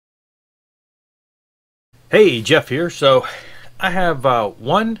Hey, Jeff here. So I have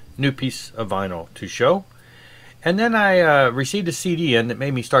one new piece of vinyl to show, and then I received a CD in that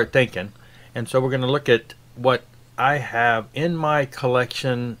made me start thinking. And so we're going to look at what I have in my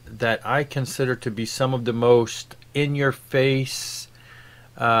collection that I consider to be some of the most in-your-face,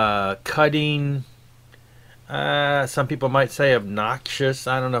 cutting, some people might say obnoxious.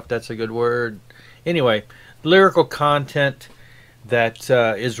 I don't know if that's a good word. Anyway, lyrical content that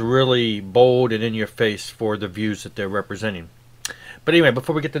is really bold and in your face for the views that they're representing. But anyway,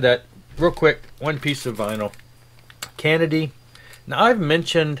 before we get to that, real quick, one piece of vinyl. Canedy. Now, I've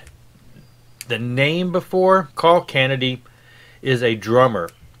mentioned the name before. Carl Canedy is a drummer,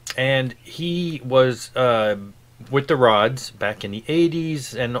 and he was with the Rods back in the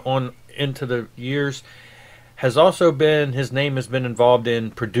 80s and on into the years. Has also been, his name has been involved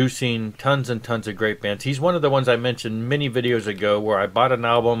in producing tons and tons of great bands. He's one of the ones I mentioned many videos ago where I bought an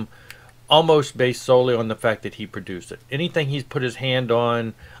album almost based solely on the fact that he produced it. Anything he's put his hand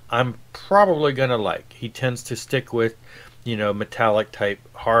on, I'm probably going to like. He tends to stick with, you know, metallic type,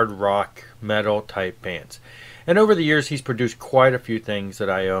 hard rock, metal type bands. And over the years, he's produced quite a few things that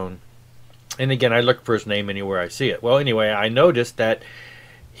I own. And again, I look for his name anywhere I see it. Well, anyway, I noticed that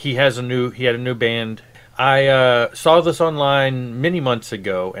he had a new band. I saw this online many months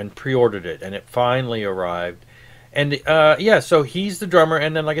ago and pre-ordered it, and it finally arrived. And yeah, so he's the drummer,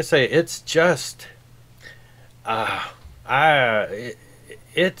 and then like I say, it's just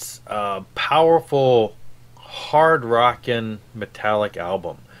it's a powerful, hard rockin' metallic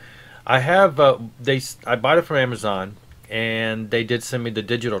album. I have I bought it from Amazon, and they did send me the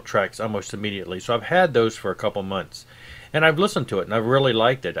digital tracks almost immediately. So I've had those for a couple months. And I've listened to it, and I really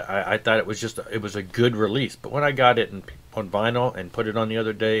liked it. I thought it was a good release. But when I got it on vinyl and put it on the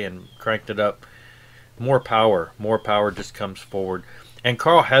other day and cranked it up, more power just comes forward. And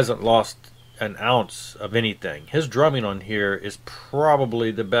Carl hasn't lost an ounce of anything. His drumming on here is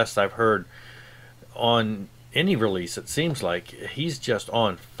probably the best I've heard on any release. It seems like he's just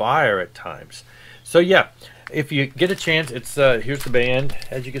on fire at times. So yeah, if you get a chance, it's here's the band,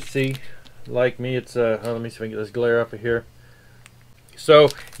 as you can see. Like me, it's let me see if I can get this glare off of here. So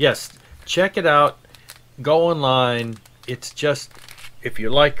yes, check it out, go online. It's just, if you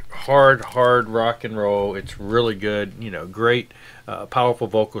like hard rock and roll, it's really good, you know, great powerful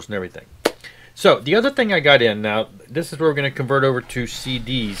vocals and everything. So the other thing I got in, now this is where we're going to convert over to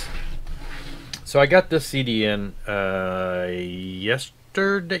CDs. So I got this CD in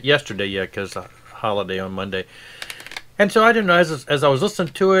yesterday, yeah, because holiday on Monday. And so I didn't know, as I was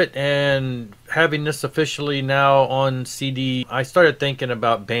listening to it and having this officially now on CD, I started thinking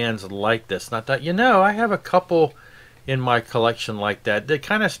about bands like this. And I thought, you know, I have a couple in my collection like that. They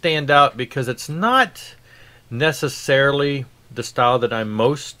kind of stand out because it's not necessarily the style that I'm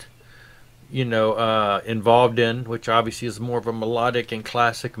most, you know, involved in, which obviously is more of a melodic and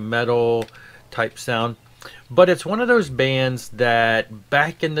classic metal type sound. But it's one of those bands that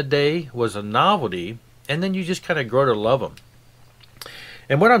back in the day was a novelty, and then you just kind of grow to love them.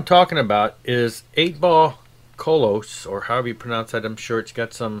 And what I'm talking about is 8-Ball Colos, or however you pronounce that. I'm sure it's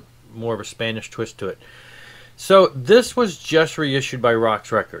got some more of a Spanish twist to it. So this was just reissued by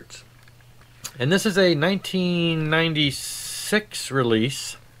Roxx Records. And this is a 1996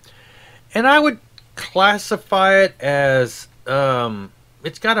 release. And I would classify it as,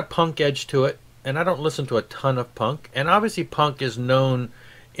 it's got a punk edge to it. And I don't listen to a ton of punk. And obviously punk is known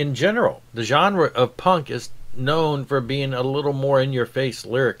in general. The genre of punk is known for being a little more in your face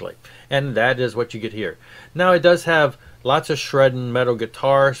lyrically, and that is what you get here. Now, it does have lots of shredding metal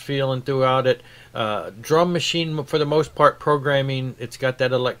guitars feeling throughout it, drum machine for the most part programming. It's got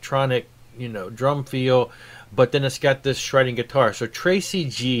that electronic, you know, drum feel, but then it's got this shredding guitar. So Tracy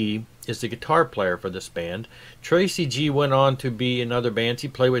G is the guitar player for this band. Tracy G went on to be in other bands. He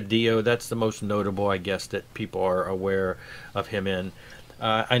played with Dio. That's the most notable, I guess, that people are aware of him in.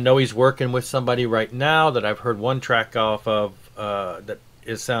 I know he's working with somebody right now that I've heard one track off of that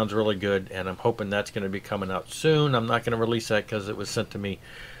sounds really good, and I'm hoping that's going to be coming out soon. I'm not going to release that because it was sent to me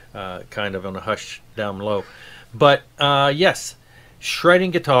kind of on a hush down low. But yes,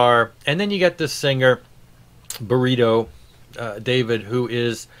 shredding guitar, and then you got this singer, Burrito David, who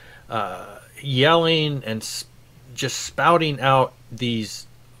is yelling and just spouting out these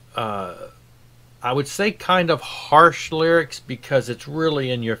I would say kind of harsh lyrics because it's really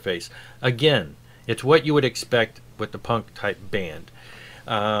in your face. Again, it's what you would expect with the punk type band.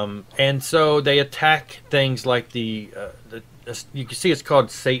 And so they attack things like you can see it's called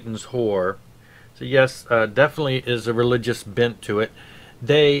Satan's Whore. So yes, definitely is a religious bent to it.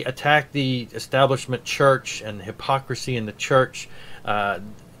 They attack the establishment church and hypocrisy in the church.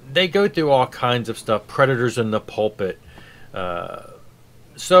 they go through all kinds of stuff. Predators in the Pulpit.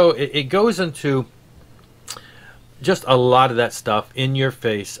 So it goes into just a lot of that stuff in your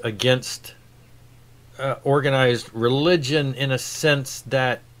face against organized religion, in a sense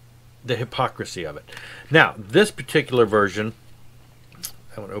that the hypocrisy of it. Now, this particular version,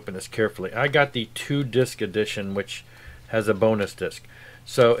 I want to open this carefully. I got the 2-disc edition, which has a bonus disc.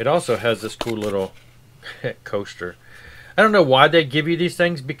 So it also has this cool little coaster. I don't know why they give you these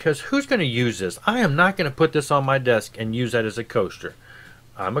things, because who's going to use this? I am not going to put this on my desk and use that as a coaster.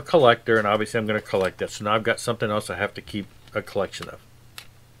 I'm a collector, and obviously I'm going to collect this. So now I've got something else I have to keep a collection of.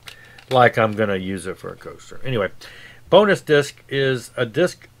 Like I'm going to use it for a coaster. Anyway, bonus disc is a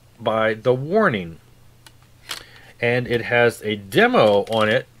disc by The Warning. And it has a demo on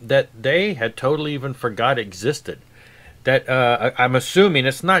it that they had totally even forgot existed. That I'm assuming,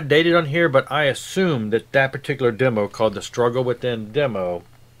 it's not dated on here, but I assume that that particular demo, called the Struggle Within demo,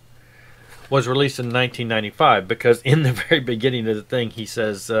 was released in 1995, because in the very beginning of the thing he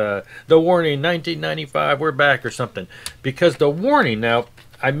says, The Warning, 1995, we're back, or something. Because The Warning, now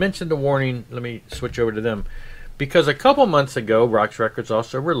I mentioned The Warning, let me switch over to them, because a couple months ago Roxx Records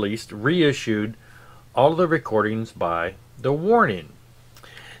also reissued all of the recordings by The Warning.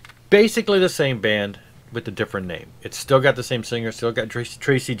 Basically the same band with a different name. It's still got the same singer, still got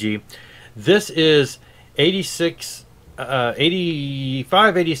Tracy G. This is 86,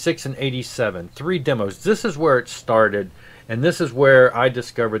 85, 86, and 87. 3 demos. This is where it started, and this is where I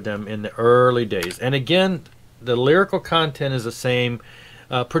discovered them in the early days. And again, the lyrical content is the same.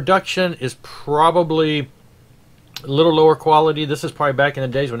 Production is probably a little lower quality. This is probably back in the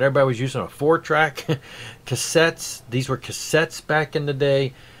days when everybody was using a 4-track cassettes. These were cassettes back in the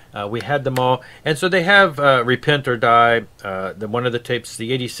day. We had them all, and so they have Repent or Die. One of the tapes,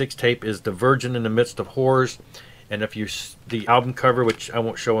 the 86 tape, is The Virgin in the Midst of Whores, and if you the album cover, which I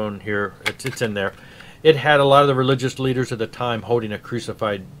won't show on here, it's in there. It had a lot of the religious leaders at the time holding a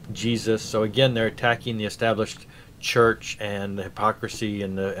crucified Jesus. So again, they're attacking the established church and the hypocrisy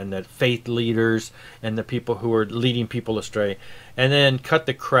and the faith leaders and the people who are leading people astray. And then Cut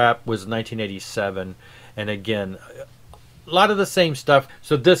the Crap was 1987, and again, a lot of the same stuff.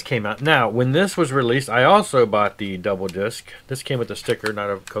 So this came out. Now, when this was released, I also bought the double disc. This came with a sticker, not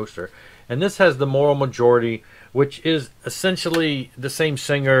a coaster. And this has The Moral Majority, which is essentially the same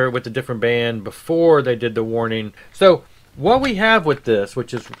singer with a different band before they did The Warning. So what we have with this,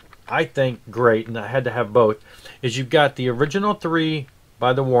 which is, I think, great, and I had to have both, is you've got the original 3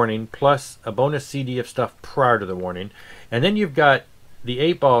 by The Warning, plus a bonus CD of stuff prior to The Warning. And then you've got the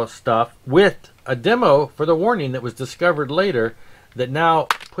 8-ball stuff with a demo for The Warning that was discovered later, that now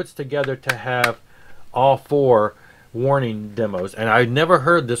puts together to have all 4 Warning demos. And I'd never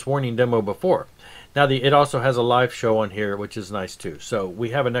heard this Warning demo before. Now it also has a live show on here, which is nice too. So we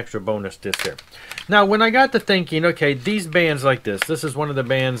have an extra bonus disc here. Now when I got to thinking, okay, these bands like this is one of the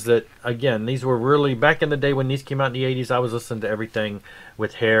bands that, again, these were really, back in the day when these came out in the 80s, I was listening to everything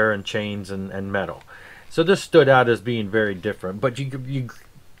with hair and chains and metal. So this stood out as being very different, but you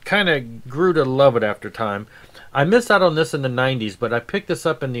kind of grew to love it after time. I missed out on this in the 90s, but I picked this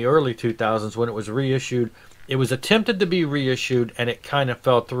up in the early 2000s when it was reissued. It was attempted to be reissued, and it kind of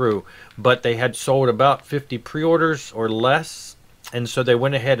fell through, but they had sold about 50 pre-orders or less, and so they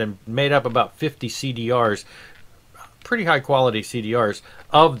went ahead and made up about 50 CDRs, pretty high quality CDRs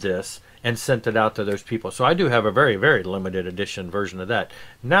of this, and sent it out to those people. So I do have a very, very limited edition version of that.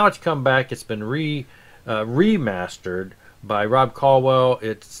 Now it's come back. It's been remastered by Rob Caldwell.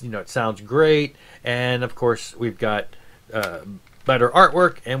 It's, it sounds great, and of course we've got better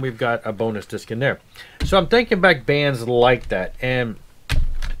artwork, and we've got a bonus disc in there. So I'm thinking back bands like that, and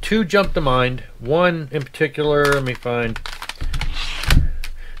 2 jump to mind. One in particular, let me find.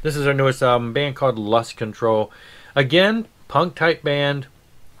 This is our newest album, a band called Lust Control. Again, punk type band,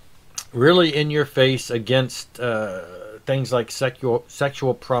 really in your face against things like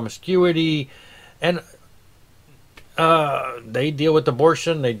sexual promiscuity, and they deal with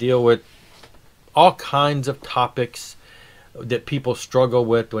abortion. They deal with all kinds of topics that people struggle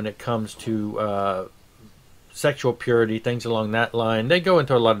with when it comes to sexual purity, things along that line. They go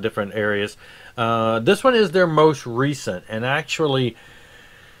into a lot of different areas. This one is their most recent, and actually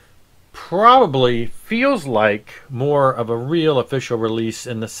probably feels like more of a real official release,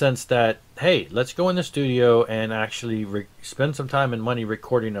 in the sense that, hey, let's go in the studio and actually spend some time and money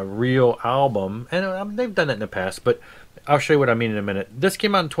recording a real album. And they've done it in the past, but I'll show you what I mean in a minute. This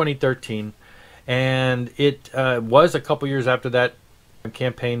came out in 2013, and it was a couple years after that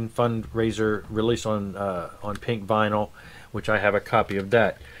campaign fundraiser release on pink vinyl, which I have a copy of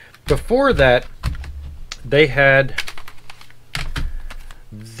that. Before that, they had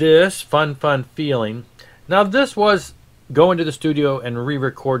this Fun Fun Feeling. Now this was go into the studio and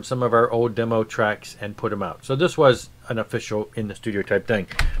re-record some of our old demo tracks and put them out. So this was an official in the studio type thing.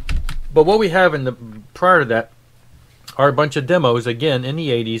 But what we have in the prior to that are a bunch of demos, again in the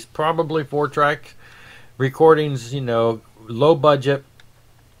 80s, probably 4-track recordings, you know, low budget,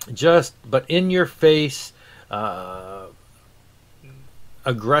 just but in your face,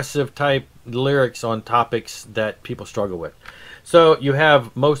 aggressive type lyrics on topics that people struggle with. So you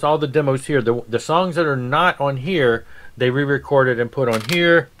have most all the demos here. The songs that are not on here, they re-recorded and put on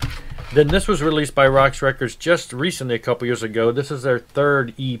here. Then this was released by Roxx Records just recently, a couple years ago. This is their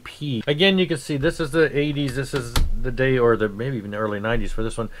 3rd EP. Again, you can see this is the 80s. This is the day, or the maybe even the early 90s for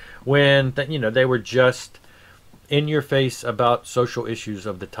this one, when you know, they were just in your face about social issues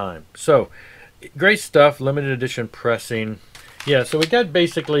of the time. So great stuff. Limited edition pressing. Yeah, so we got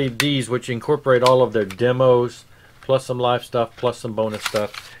basically these, which incorporate all of their demos, plus some live stuff, plus some bonus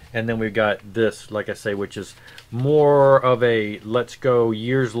stuff. And then we've got this, like I say, which is more of a let's go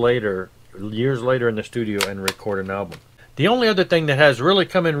years later in the studio and record an album. The only other thing that has really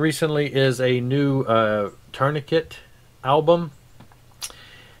come in recently is a new Tourniquet album.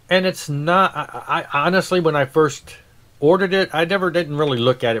 And it's not, I honestly, when I first ordered it, I didn't really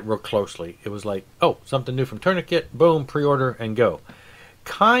look at it real closely. It was like, oh, something new from Tourniquet, boom, pre-order and go.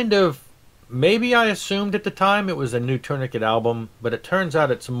 Kind of, maybe I assumed at the time it was a new Tourniquet album, but it turns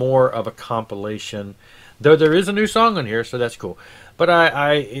out it's more of a compilation. Though there is a new song on here, so that's cool. But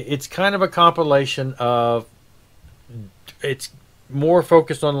it's kind of a compilation of, it's more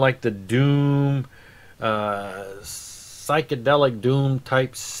focused on like the doom, psychedelic doom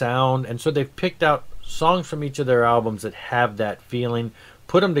type sound. And so they've picked out songs from each of their albums that have that feeling,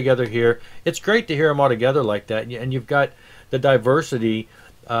 put them together here. It's great to hear them all together like that. And you've got the diversity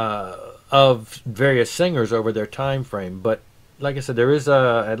of various singers over their time frame. But like I said, there is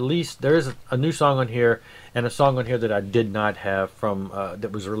at least there is a new song on here and a song on here that I did not have from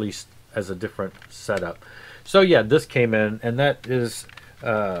that was released as a different setup. So yeah, this came in, and that is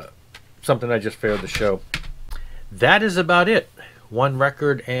something I just failed to show. That is about it. One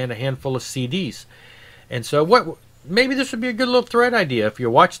record and a handful of CDs. And so maybe this would be a good little thread idea. If you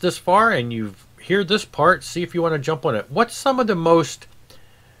watch this far and you hear this part, see if you want to jump on it. What's some of the most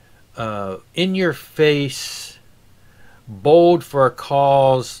in your face, bold for a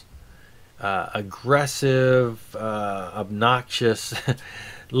cause, aggressive, obnoxious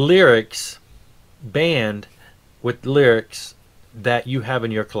lyrics, band with lyrics that you have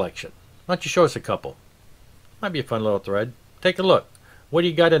in your collection? Why don't you show us a couple? Might be a fun little thread. Take a look. What do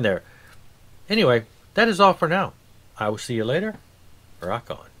you got in there? Anyway, that is all for now. I will see you later. Rock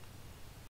on.